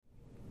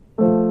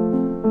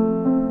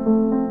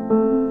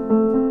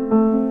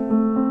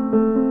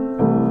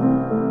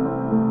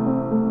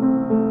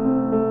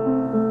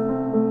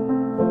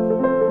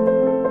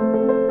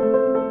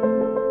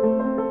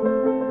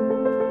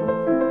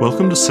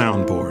to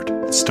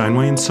Soundboard, the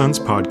Steinway & Sons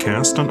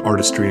podcast on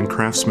artistry and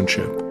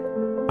craftsmanship.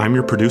 I'm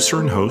your producer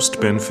and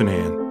host, Ben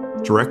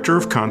Finan, Director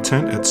of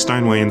Content at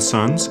Steinway &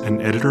 Sons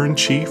and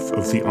Editor-in-Chief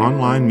of the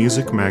online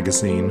music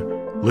magazine,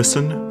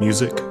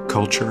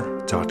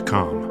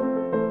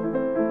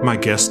 listenmusicculture.com. My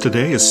guest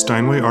today is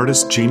Steinway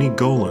artist Jeannie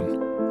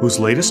Golan, whose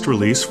latest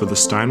release for the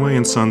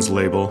Steinway & Sons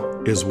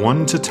label is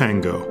One to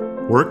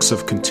Tango, Works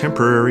of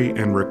Contemporary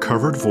and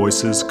Recovered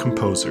Voices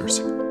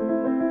Composers.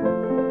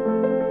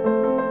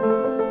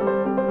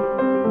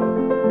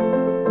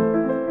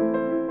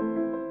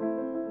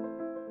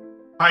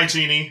 Hi,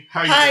 Jeannie.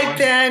 How are you doing? Hi,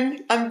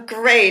 Ben. I'm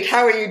great.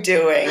 How are you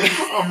doing?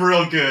 I'm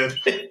real good.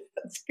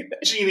 That's good.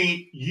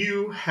 Jeannie,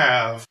 you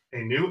have a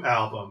new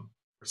album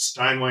for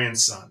Steinway &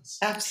 Sons.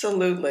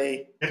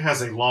 Absolutely. It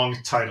has a long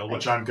title,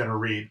 which I'm going to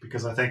read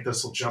because I think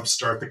this will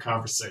jumpstart the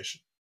conversation.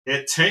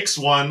 It Takes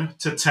One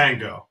to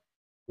Tango,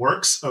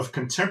 Works of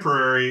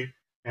Contemporary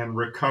and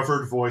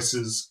Recovered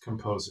Voices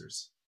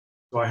Composers.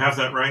 Do I have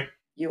that right?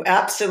 You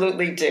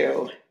absolutely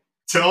do.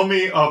 Tell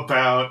me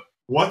about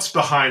what's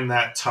behind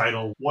that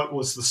title. What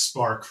was the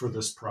spark for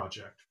this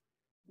project?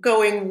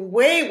 Going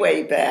way,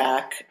 way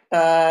back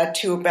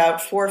to about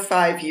 4 or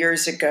 5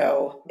 years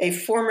ago, a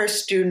former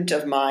student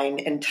of mine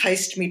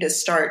enticed me to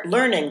start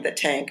learning the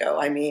tango,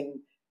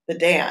 the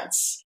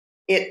dance.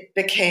 It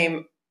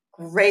became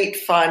great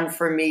fun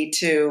for me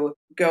to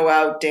go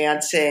out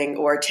dancing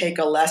or take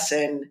a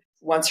lesson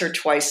once or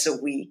twice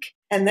a week.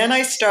 And then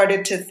I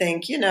started to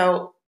think,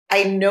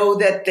 I know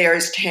that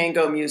there's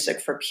tango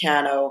music for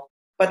piano,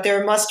 but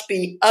there must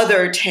be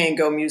other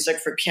tango music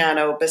for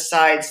piano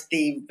besides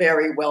the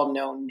very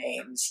well-known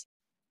names.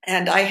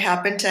 And I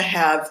happen to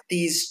have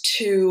these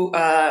two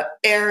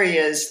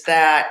areas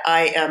that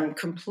I am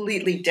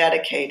completely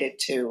dedicated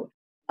to.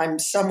 I'm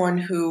someone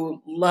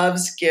who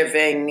loves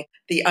giving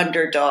the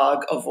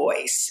underdog a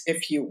voice,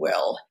 if you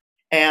will.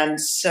 And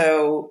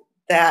so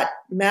that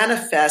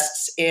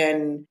manifests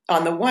in,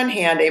 on the one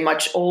hand, a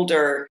much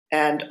older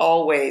and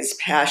always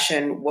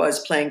passion was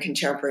playing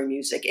contemporary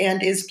music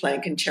and is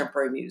playing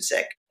contemporary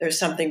music. There's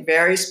something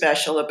very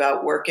special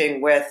about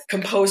working with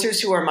composers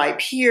who are my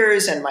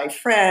peers and my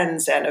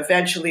friends, and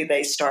eventually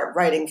they start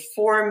writing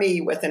for me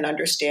with an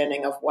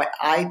understanding of what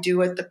I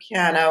do at the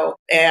piano.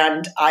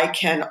 And I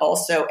can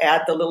also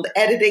add the little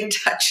editing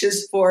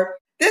touches for,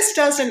 this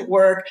doesn't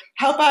work.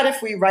 How about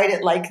if we write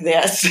it like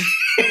this?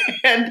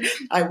 And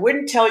I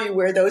wouldn't tell you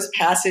where those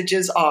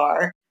passages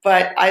are,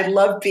 but I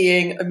love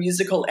being a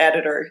musical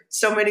editor.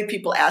 So many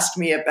people ask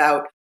me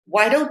about,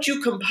 why don't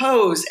you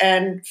compose?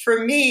 And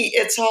for me,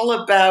 it's all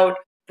about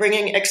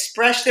bringing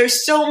expression.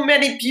 There's so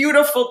many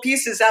beautiful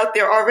pieces out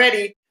there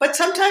already, but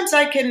sometimes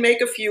I can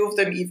make a few of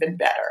them even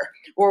better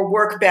or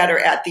work better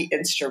at the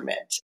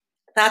instrument.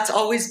 That's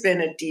always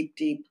been a deep,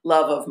 deep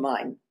love of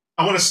mine.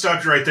 I want to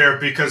stop you right there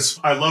because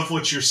I love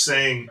what you're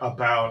saying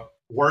about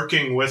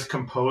working with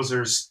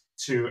composers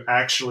to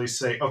actually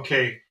say,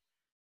 okay,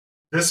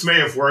 this may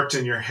have worked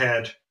in your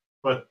head,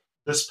 but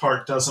this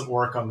part doesn't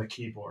work on the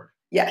keyboard.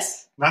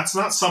 Yes. That's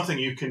not something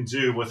you can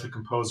do with a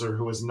composer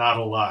who is not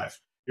alive.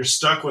 You're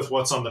stuck with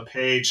what's on the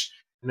page,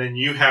 and then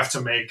you have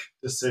to make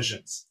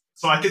decisions.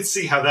 So I could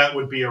see how that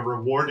would be a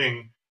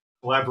rewarding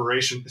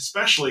collaboration,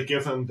 especially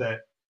given that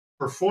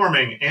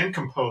performing and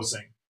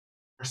composing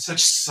are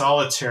such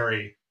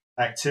solitary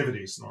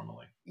activities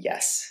normally.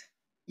 Yes.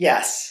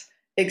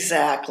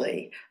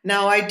 Exactly.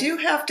 Now, I do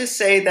have to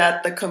say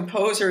that the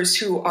composers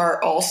who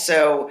are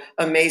also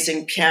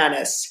amazing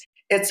pianists,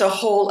 it's a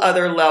whole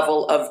other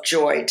level of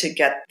joy to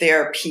get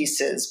their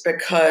pieces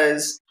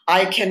because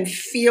I can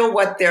feel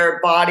what their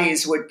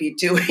bodies would be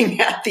doing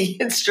at the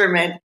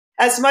instrument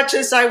as much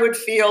as I would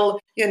feel,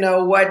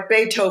 what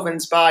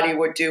Beethoven's body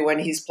would do when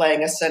he's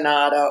playing a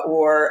sonata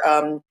or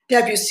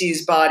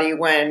Debussy's body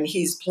when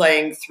he's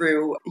playing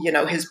through,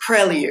 his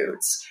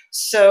preludes.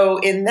 So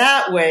in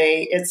that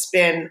way, it's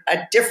been a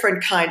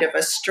different kind of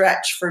a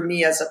stretch for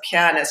me as a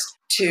pianist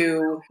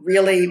to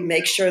really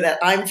make sure that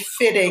I'm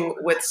fitting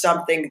with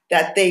something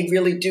that they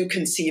really do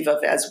conceive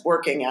of as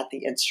working at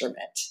the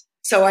instrument.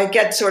 So I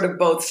get sort of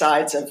both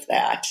sides of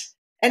that.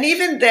 And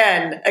even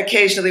then,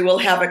 occasionally we'll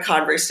have a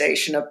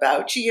conversation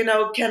about,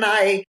 can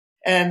I?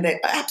 And they,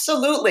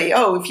 absolutely.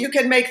 Oh, if you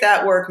can make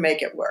that work,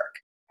 make it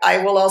work. I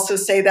will also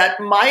say that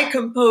my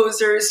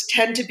composers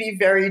tend to be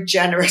very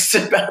generous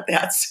about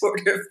that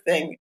sort of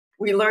thing.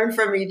 We learn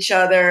from each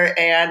other,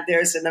 and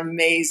there's an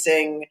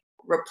amazing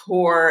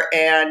rapport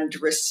and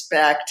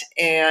respect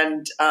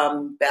and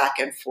back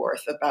and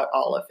forth about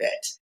all of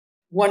it.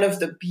 One of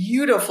the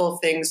beautiful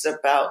things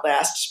about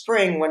last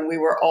spring when we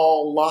were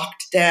all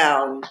locked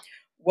down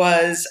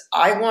was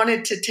I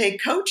wanted to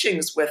take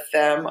coachings with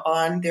them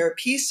on their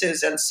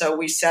pieces. And so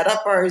we set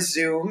up our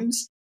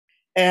Zooms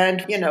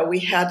and,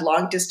 we had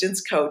long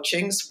distance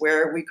coachings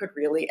where we could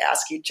really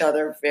ask each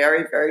other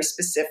very, very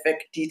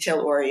specific, detail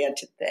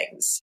oriented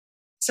things.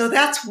 So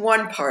that's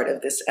one part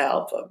of this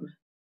album.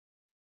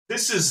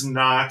 This is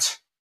not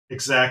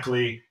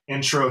exactly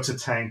intro to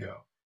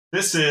tango.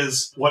 This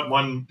is what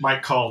one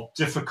might call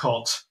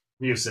difficult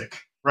music,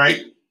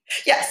 right?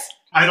 Yes.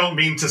 I don't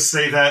mean to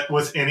say that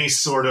with any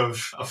sort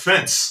of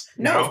offense.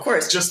 No, of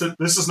course. Just that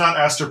this is not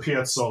Astor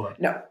Piazzolla.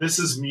 No. This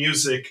is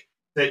music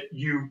that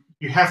you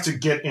have to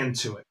get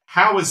into it.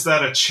 How is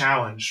that a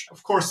challenge?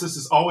 Of course, this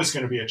is always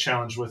going to be a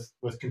challenge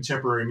with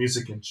contemporary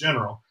music in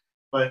general.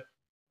 But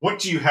what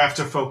do you have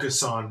to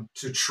focus on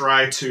to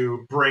try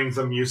to bring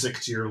the music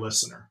to your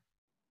listener?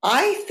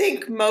 I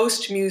think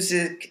most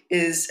music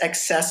is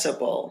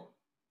accessible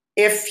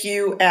if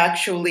you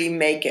actually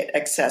make it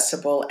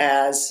accessible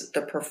as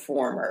the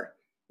performer.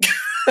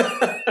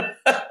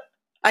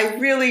 I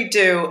really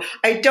do.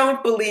 I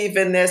don't believe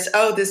in this,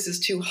 this is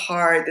too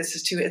hard,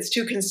 it's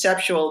too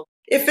conceptual.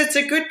 If it's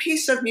a good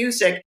piece of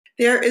music,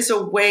 there is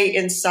a way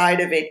inside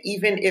of it,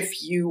 even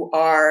if you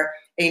are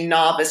a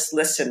novice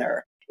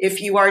listener,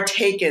 if you are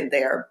taken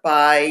there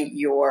by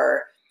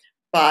your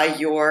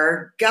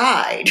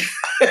guide,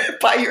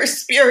 by your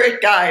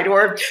spirit guide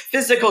or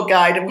physical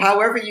guide, and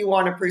however you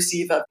want to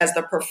perceive it as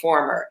the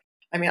performer.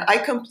 I mean, I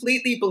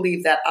completely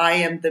believe that I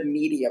am the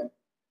medium.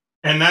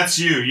 And that's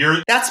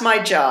you. That's my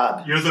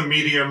job. You're the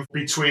medium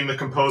between the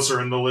composer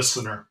and the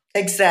listener.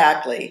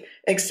 Exactly.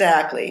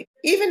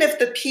 Even if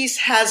the piece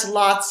has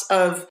lots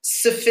of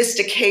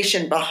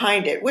sophistication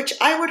behind it, which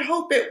I would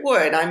hope it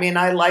would. I mean,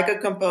 I like a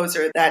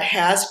composer that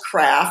has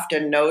craft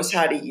and knows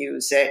how to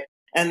use it,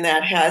 and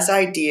that has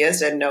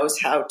ideas and knows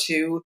how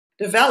to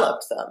develop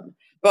them,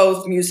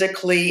 both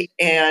musically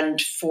and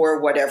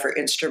for whatever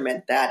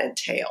instrument that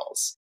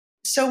entails.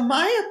 So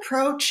my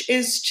approach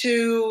is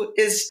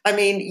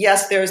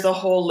yes, there's the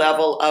whole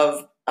level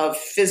of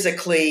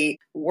physically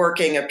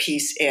working a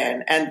piece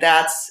in, and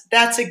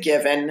that's a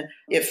given.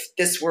 If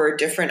this were a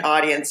different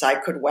audience, I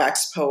could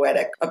wax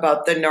poetic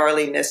about the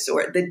gnarliness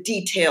or the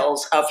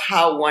details of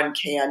how one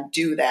can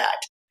do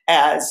that,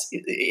 as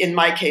in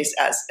my case,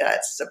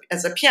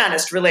 as a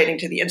pianist relating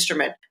to the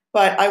instrument.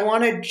 But I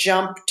want to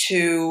jump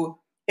to,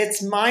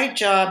 it's my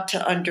job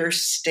to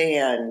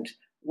understand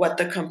what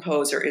the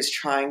composer is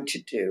trying to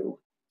do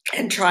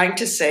and trying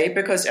to say,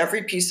 because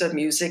every piece of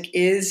music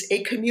is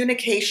a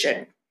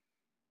communication.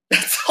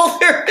 That's all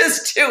there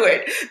is to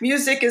it.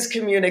 Music is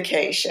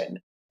communication,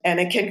 and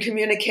it can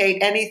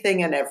communicate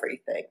anything and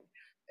everything.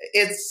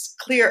 It's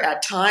clear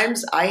at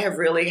times I have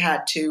really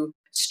had to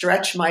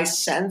stretch my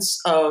sense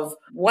of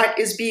what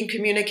is being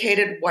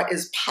communicated, what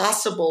is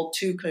possible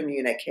to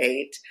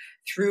communicate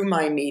through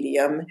my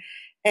medium.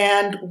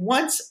 And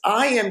once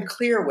I am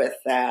clear with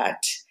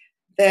that,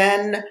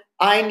 then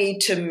I need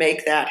to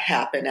make that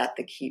happen at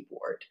the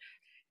keyboard.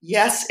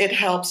 Yes, it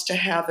helps to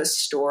have a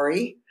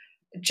story,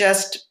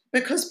 just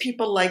because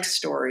people like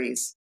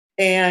stories,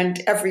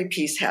 and every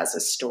piece has a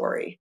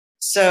story.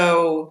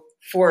 So,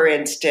 for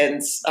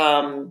instance,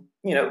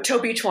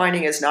 Toby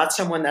Twining is not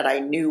someone that I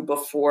knew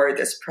before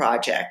this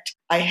project.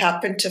 I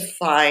happened to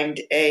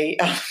find a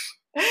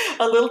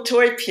little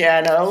toy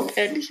piano,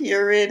 and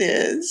here it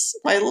is,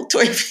 my little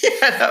toy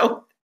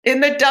piano, in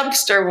the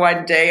dumpster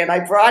one day, and I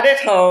brought it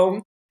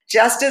home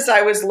just as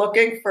I was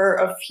looking for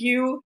a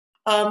few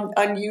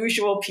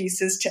unusual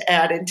pieces to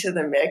add into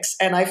the mix,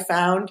 and I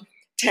found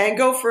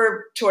Tango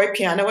for toy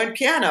piano and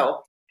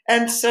piano.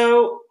 And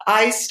so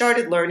I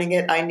started learning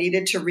it. I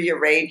needed to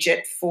rearrange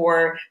it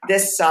for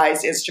this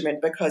size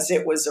instrument because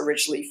it was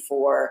originally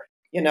for,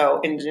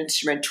 an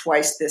instrument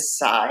twice this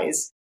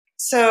size.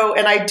 So,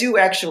 and I do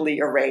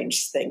actually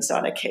arrange things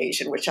on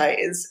occasion, which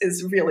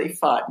is really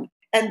fun.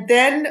 And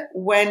then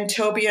when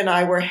Toby and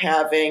I were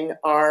having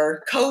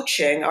our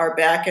coaching, our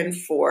back and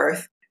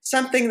forth,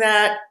 something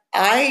that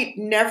I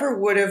never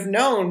would have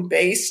known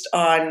based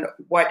on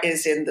what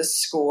is in the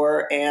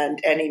score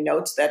and any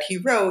notes that he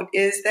wrote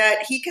is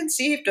that he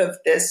conceived of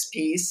this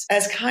piece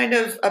as kind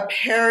of a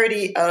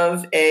parody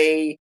of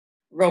a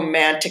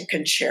romantic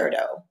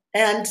concerto.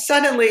 And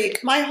suddenly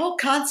my whole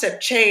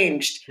concept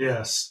changed.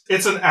 Yes.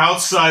 It's an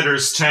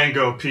outsider's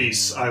tango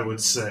piece, I would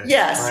say.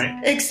 Yes,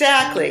 right?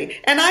 Exactly.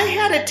 And I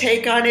had a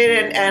take on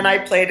it and I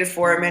played it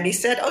for him and he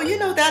said,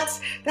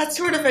 that's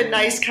sort of a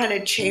nice kind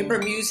of chamber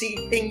music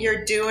thing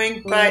you're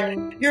doing, but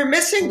you're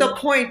missing the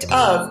point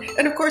of,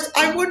 and of course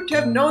I wouldn't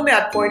have known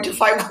that point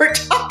if I were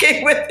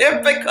talking with him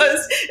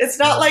because it's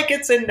not like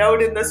it's a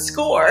note in the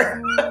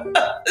score.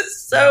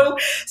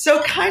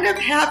 So kind of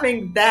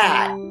having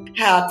that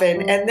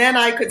happen, and then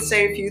I could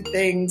say a few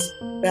things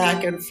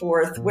back and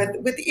forth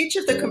with each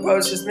of the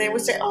composers, and they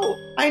would say, "Oh,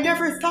 I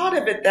never thought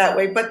of it that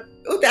way, but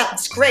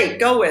that's great.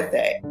 Go with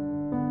it."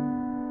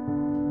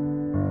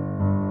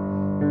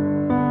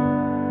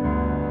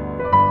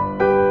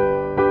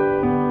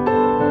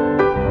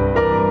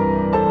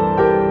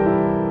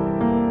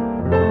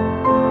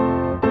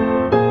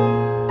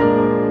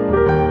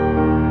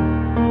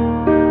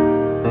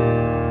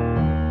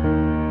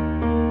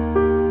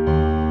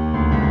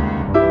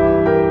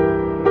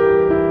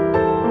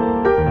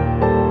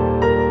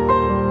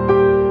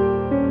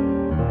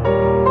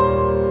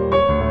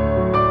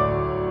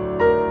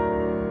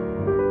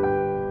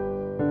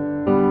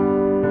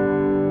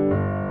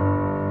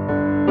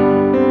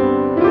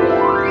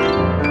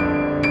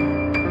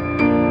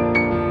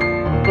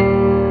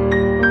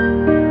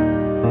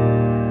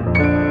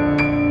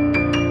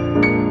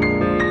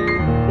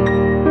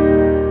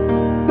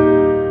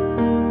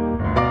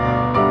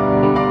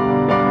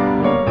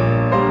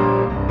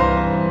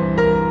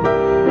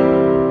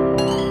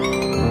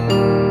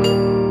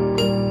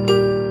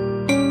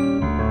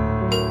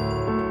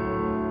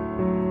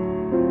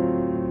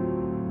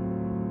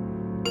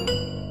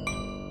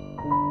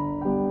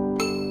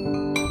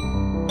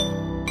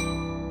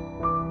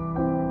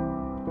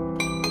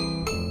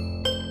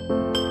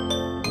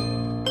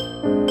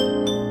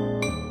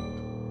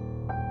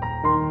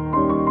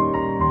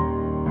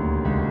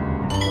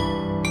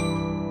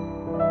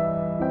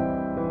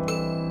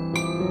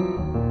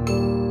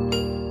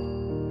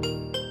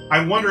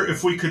 I wonder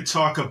if we could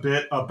talk a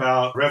bit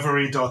about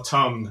Reverie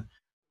d'automne,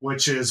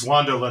 which is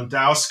Wanda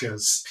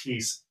Landowska's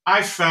piece.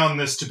 I found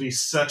this to be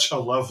such a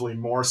lovely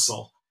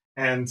morsel,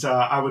 and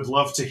I would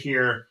love to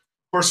hear.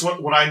 Of course,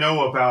 what I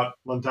know about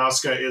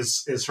Landowska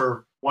is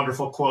her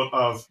wonderful quote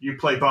of "You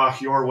play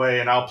Bach your way,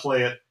 and I'll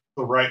play it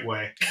the right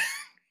way."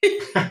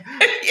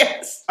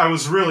 Yes. I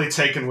was really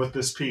taken with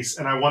this piece,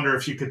 and I wonder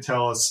if you could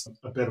tell us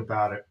a bit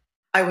about it.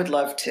 I would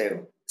love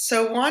to.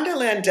 So Wanda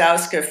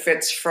Landowska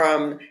fits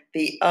from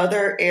the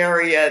other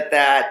area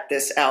that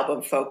this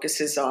album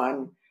focuses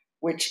on,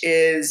 which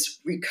is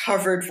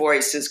recovered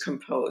voices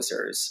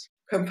composers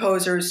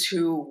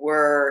who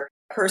were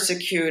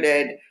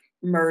persecuted,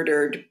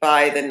 murdered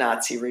by the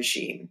Nazi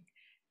regime.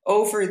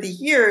 Over the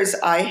years,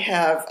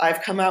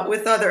 I've come out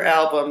with other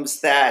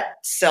albums that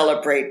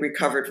celebrate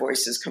recovered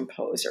voices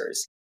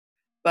composers.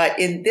 But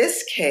in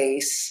this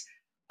case,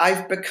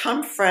 I've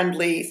become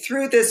friendly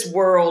through this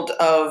world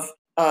of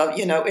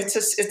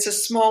it's a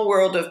small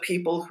world of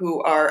people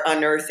who are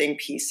unearthing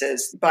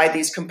pieces by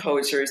these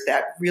composers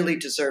that really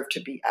deserve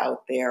to be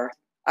out there.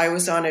 I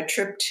was on a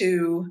trip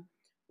to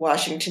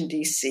Washington,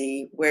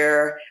 D.C.,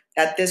 where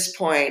at this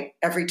point,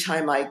 every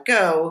time I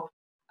go,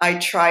 I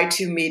try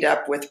to meet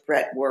up with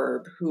Brett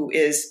Werb, who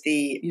is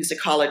the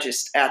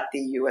musicologist at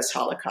the U.S.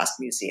 Holocaust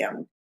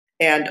Museum,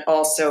 and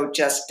also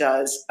just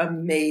does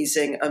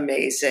amazing,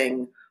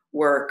 amazing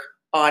work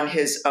on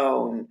his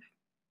own.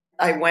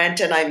 I went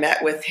and I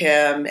met with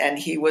him, and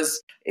we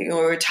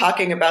were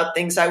talking about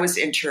things I was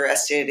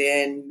interested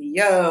in,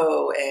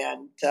 Milhaud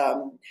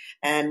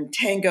and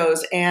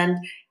tangos, and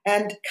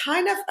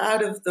kind of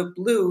out of the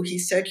blue, he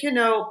said,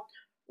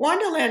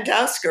 Wanda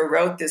Landowska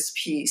wrote this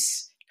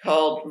piece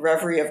called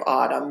Reverie of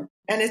Autumn,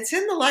 and it's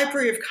in the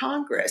Library of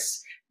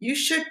Congress. You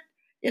should,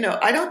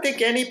 I don't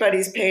think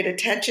anybody's paid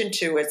attention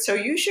to it, so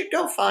you should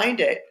go find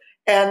it.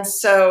 And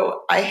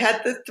so I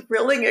had the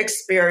thrilling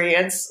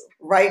experience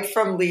right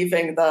from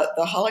leaving the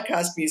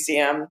Holocaust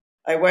Museum.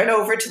 I went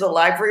over to the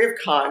Library of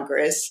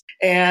Congress,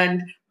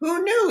 and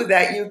who knew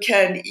that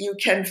you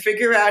can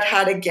figure out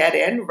how to get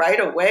in right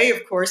away.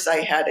 Of course, I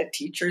had a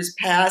teacher's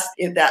pass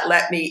that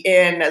let me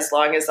in as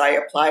long as I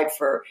applied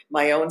for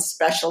my own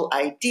special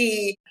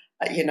ID.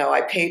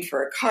 I paid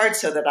for a card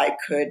so that I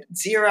could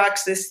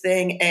Xerox this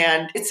thing.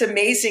 And it's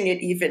amazing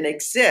it even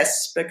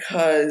exists,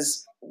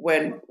 because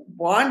when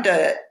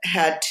Wanda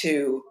had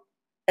to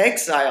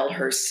exile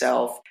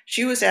herself,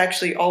 she was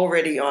actually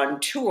already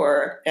on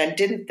tour and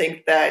didn't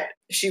think that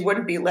she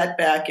wouldn't be let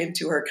back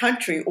into her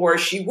country, or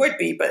she would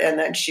be, and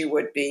then she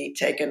would be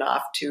taken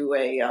off to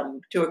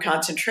a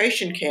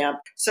concentration camp.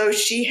 So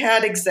she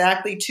had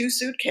exactly 2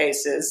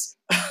 suitcases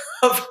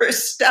of her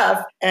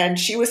stuff, and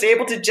she was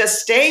able to just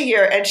stay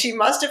here. And she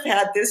must have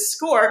had this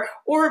score,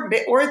 or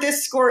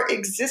this score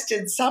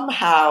existed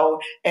somehow,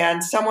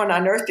 and someone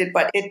unearthed it.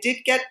 But it did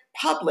get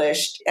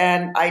published,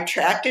 and I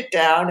tracked it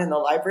down in the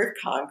Library of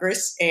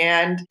Congress,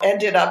 and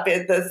ended up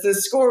the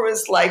score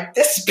was like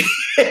this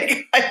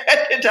big. I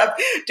ended up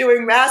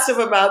doing massive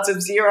amounts of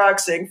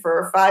Xeroxing for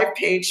a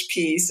 5-page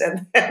piece,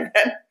 and then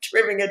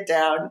trimming it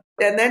down,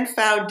 and then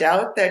found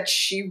out that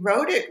she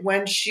wrote it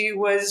when she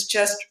was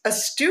just a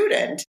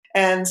student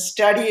and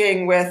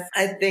studying with,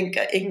 I think,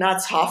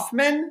 Ignaz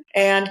Hoffmann,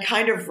 and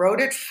kind of wrote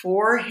it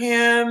for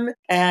him.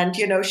 And,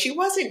 she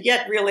wasn't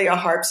yet really a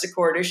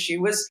harpsichordist. She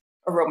was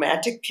a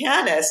romantic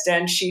pianist,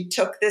 and she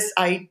took this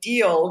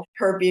ideal,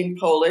 her being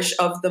Polish,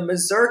 of the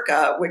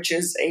mazurka, which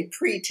is a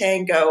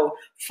pre-tango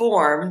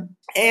form,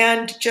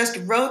 and just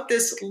wrote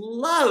this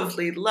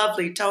lovely,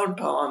 lovely tone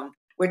poem,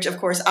 which of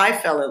course I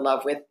fell in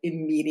love with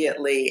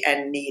immediately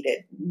and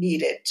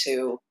needed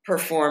to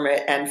perform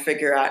it and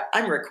figure out,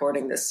 I'm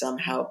recording this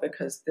somehow,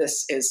 because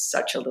this is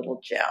such a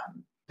little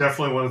gem.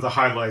 Definitely one of the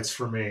highlights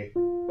for me.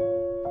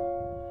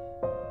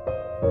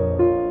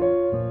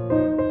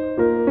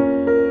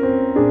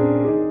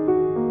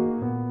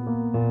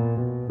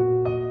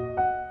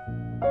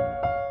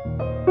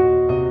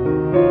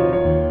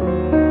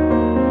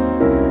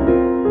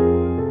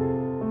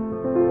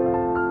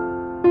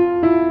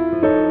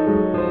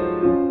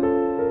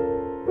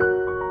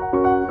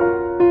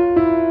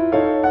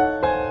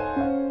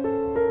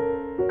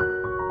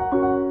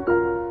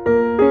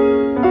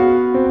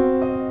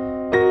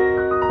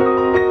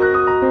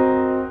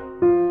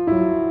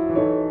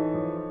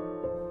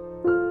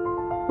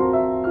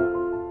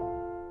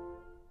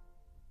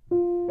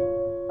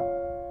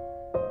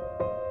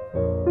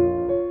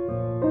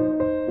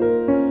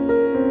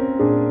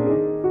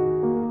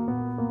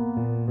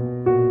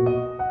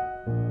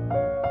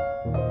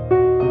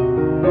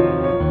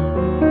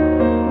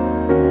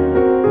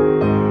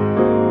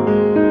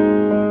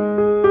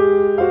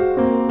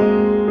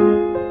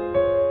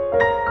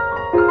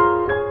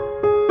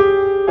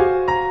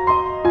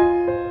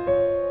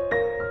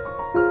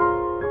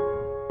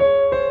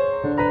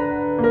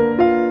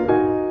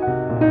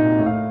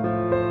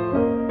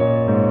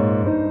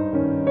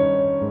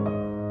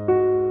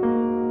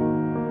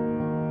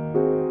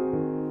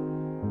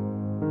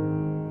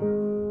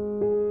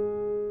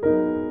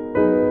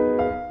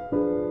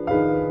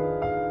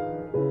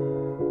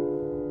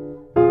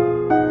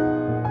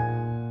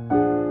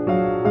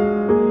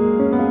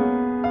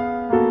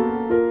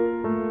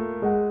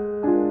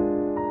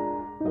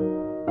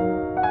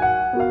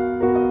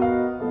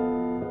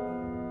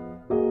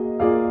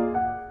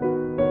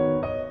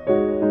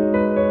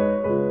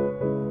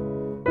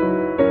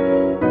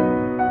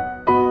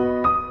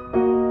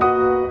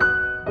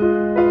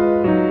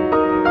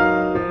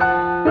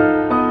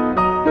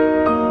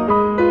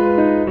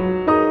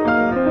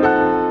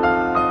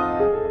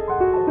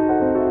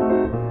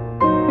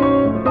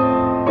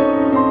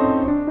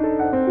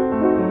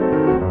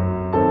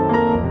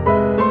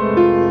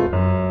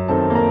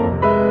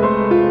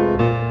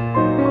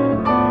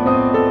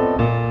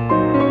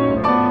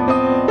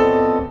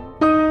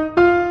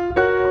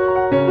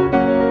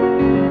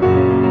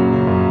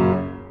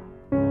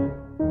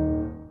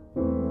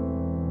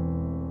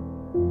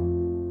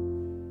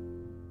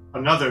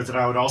 other that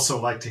I would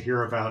also like to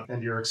hear about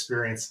and your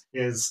experience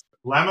is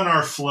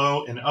Laminar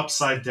Flow in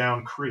Upside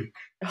Down Creek,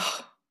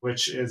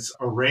 which is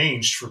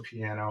arranged for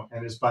piano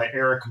and is by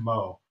Eric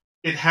Moe.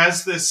 It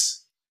has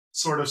this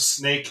sort of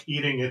snake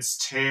eating its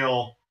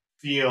tail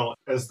feel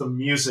as the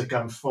music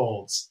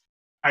unfolds.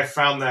 I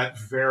found that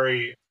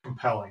very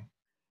compelling.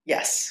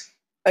 Yes,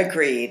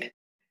 agreed.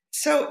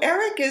 So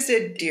Eric is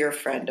a dear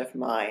friend of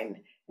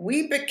mine.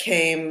 We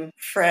became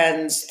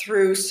friends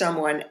through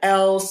someone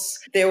else.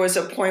 There was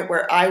a point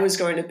where I was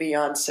going to be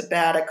on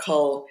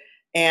sabbatical,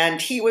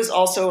 and he was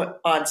also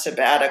on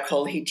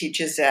sabbatical. He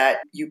teaches at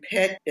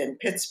UPitt in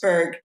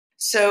Pittsburgh.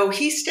 So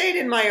he stayed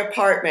in my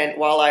apartment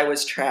while I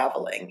was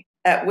traveling,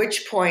 at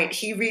which point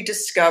he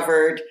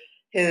rediscovered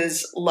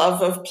his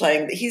love of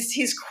playing.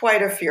 He's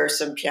quite a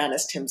fearsome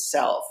pianist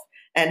himself,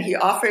 and he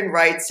often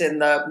writes in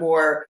the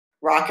more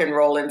rock and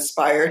roll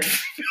inspired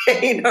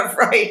vein of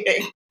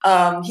writing.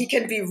 He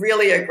can be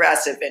really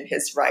aggressive in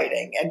his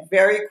writing and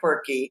very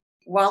quirky.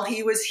 While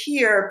he was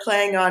here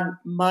playing on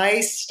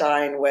my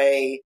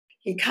Steinway,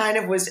 he kind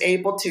of was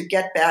able to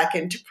get back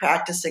into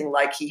practicing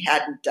like he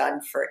hadn't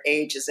done for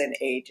ages and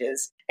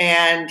ages.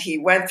 And he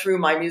went through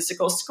my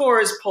musical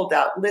scores, pulled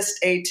out Liszt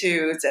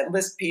etudes and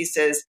Liszt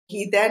pieces.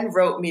 He then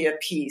wrote me a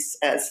piece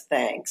as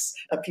thanks,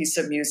 a piece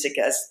of music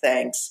as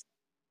thanks,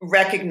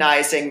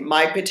 recognizing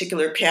my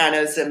particular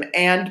pianism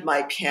and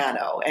my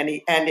piano. And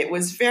it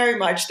was very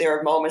much, there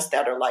are moments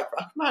that are like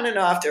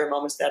Rachmaninoff, there are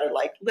moments that are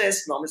like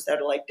Liszt, moments that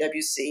are like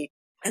Debussy.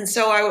 And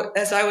so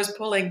as I was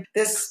pulling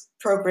this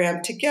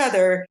program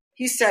together,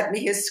 he sent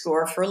me his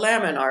score for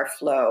Laminar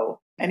Flow.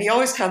 And he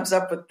always comes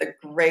up with the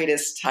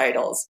greatest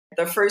titles.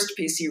 The first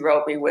piece he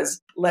wrote me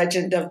was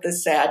Legend of the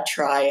Sad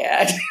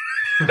Triad.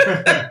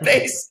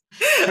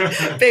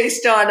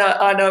 based on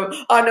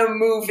a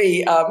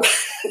movie,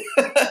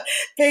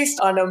 based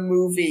on a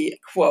movie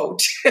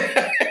quote.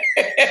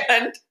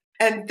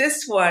 and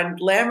this one,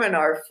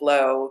 Laminar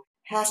Flow,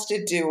 has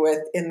to do with,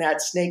 in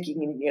that snake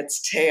eating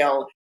its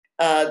tail,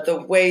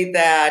 the way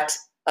that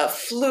a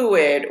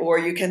fluid, or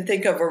you can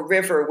think of a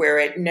river where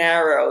it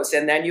narrows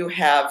and then you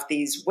have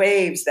these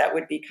waves that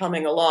would be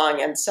coming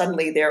along and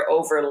suddenly they're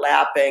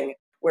overlapping,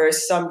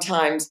 whereas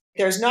sometimes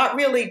there's not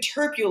really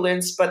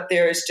turbulence, but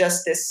there's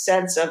just this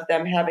sense of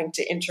them having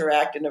to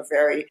interact in a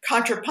very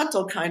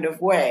contrapuntal kind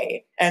of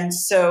way. And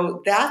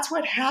so that's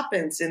what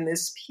happens in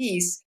this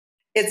piece.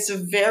 It's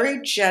very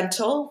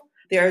gentle.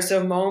 There's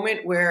a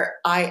moment where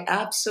I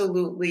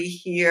absolutely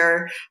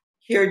hear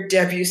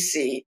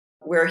Debussy,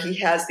 where he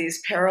has these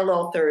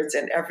parallel thirds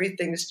and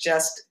everything's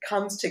just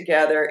comes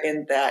together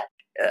in that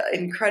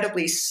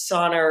incredibly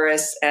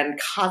sonorous and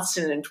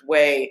consonant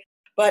way.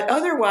 But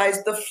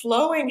otherwise, the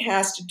flowing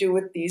has to do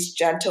with these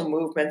gentle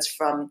movements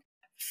from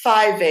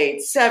 5/8,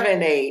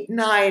 7/8,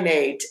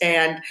 9/8.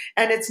 And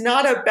it's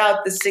not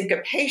about the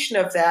syncopation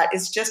of that.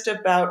 It's just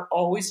about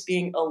always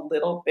being a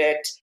little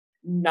bit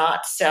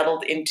not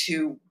settled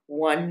into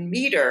 1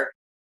 meter.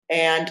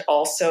 And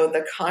also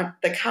the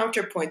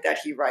counterpoint that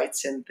he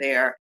writes in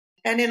there.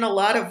 And in a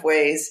lot of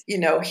ways,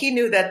 he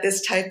knew that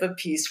this type of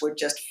piece would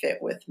just fit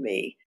with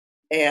me.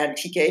 And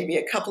he gave me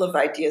a couple of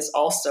ideas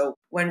also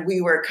when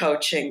we were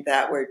coaching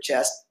that were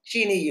just,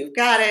 Jeannie, you've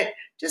got it.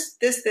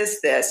 Just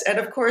this. And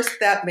of course,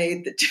 that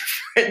made the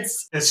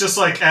difference. It's just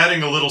like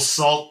adding a little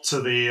salt to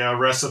the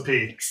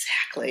recipe.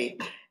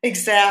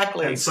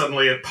 Exactly. And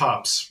suddenly it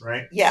pops,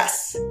 right?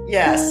 Yes.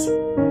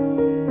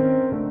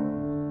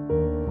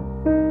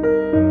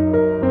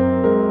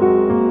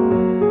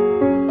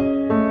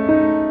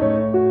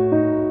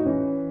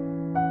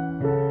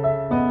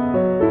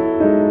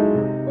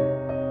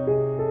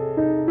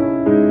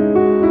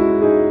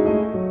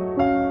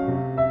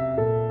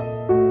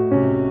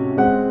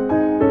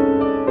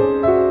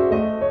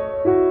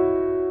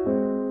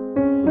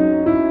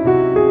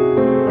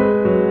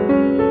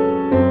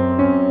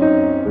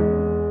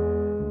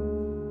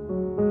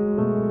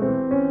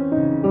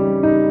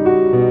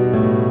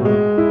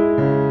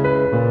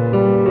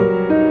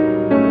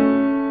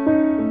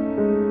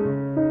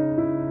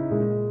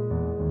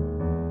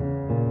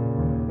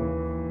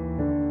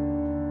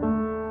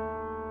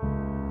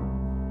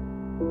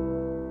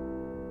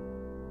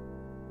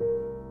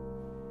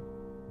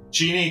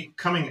 Jeannie,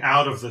 coming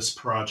out of this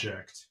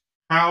project,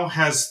 how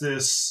has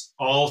this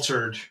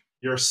altered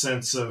your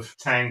sense of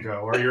tango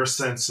or your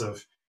sense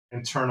of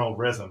internal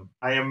rhythm?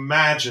 I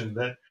imagine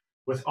that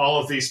with all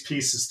of these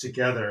pieces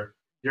together,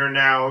 you're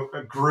now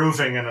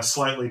grooving in a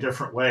slightly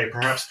different way,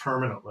 perhaps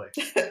permanently.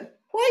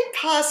 Quite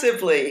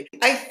possibly.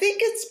 I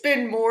think it's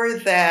been more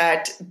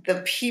that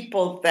the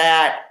people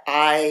that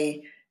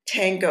I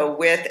tango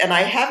with, and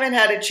I haven't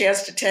had a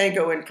chance to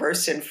tango in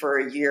person for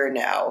a year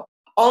now.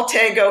 All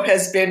tango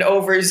has been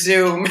over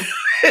Zoom.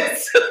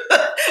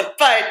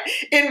 But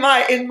in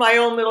my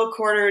own little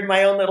corner, in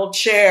my own little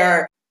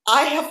chair,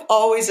 I have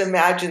always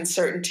imagined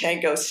certain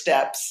tango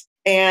steps.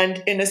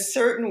 And in a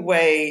certain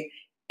way,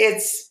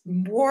 it's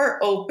more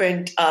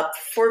opened up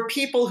for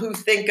people who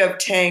think of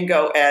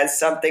tango as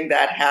something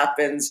that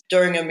happens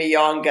during a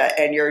milonga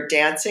and you're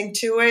dancing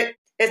to it.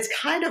 It's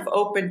kind of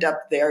opened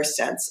up their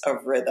sense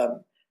of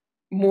rhythm.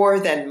 more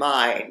than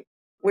mine,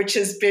 which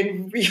has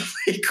been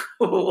really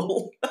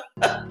cool.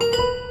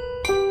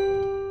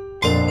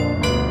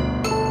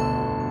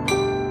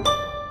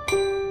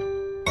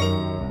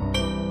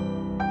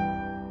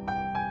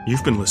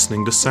 You've been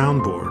listening to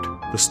Soundboard,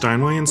 the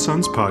Steinway &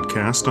 Sons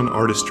podcast on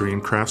artistry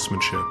and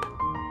craftsmanship.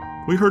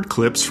 We heard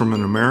clips from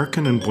An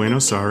American in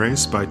Buenos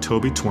Aires by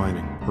Toby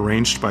Twining,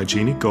 arranged by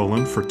Jeannie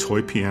Golan for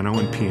toy piano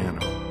and piano.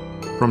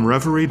 From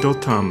Reverie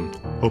d'Automne,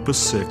 Opus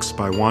 6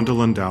 by Wanda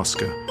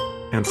Landowska,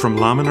 and from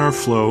Laminar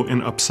Flow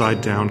in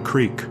Upside Down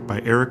Creek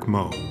by Eric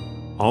Moe,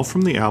 all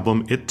from the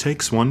album It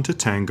Takes One to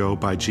Tango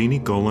by Jeannie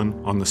Golan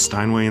on the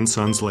Steinway &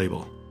 Sons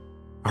label.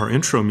 Our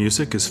intro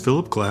music is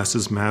Philip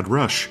Glass's Mad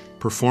Rush,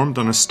 performed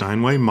on a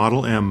Steinway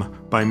Model M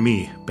by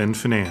me, Ben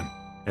Finan,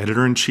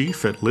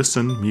 editor-in-chief at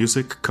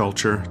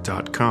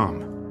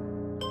listenmusicculture.com.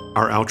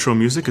 Our outro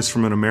music is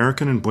from An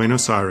American in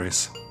Buenos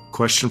Aires.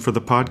 Question for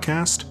the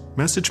podcast?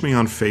 Message me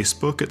on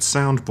Facebook at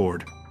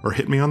Soundboard, or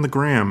hit me on the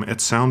gram at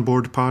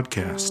Soundboard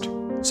Podcast.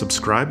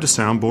 Subscribe to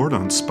Soundboard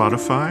on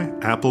Spotify,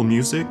 Apple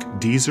Music,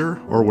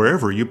 Deezer, or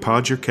wherever you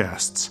pod your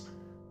casts.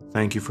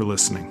 Thank you for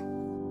listening.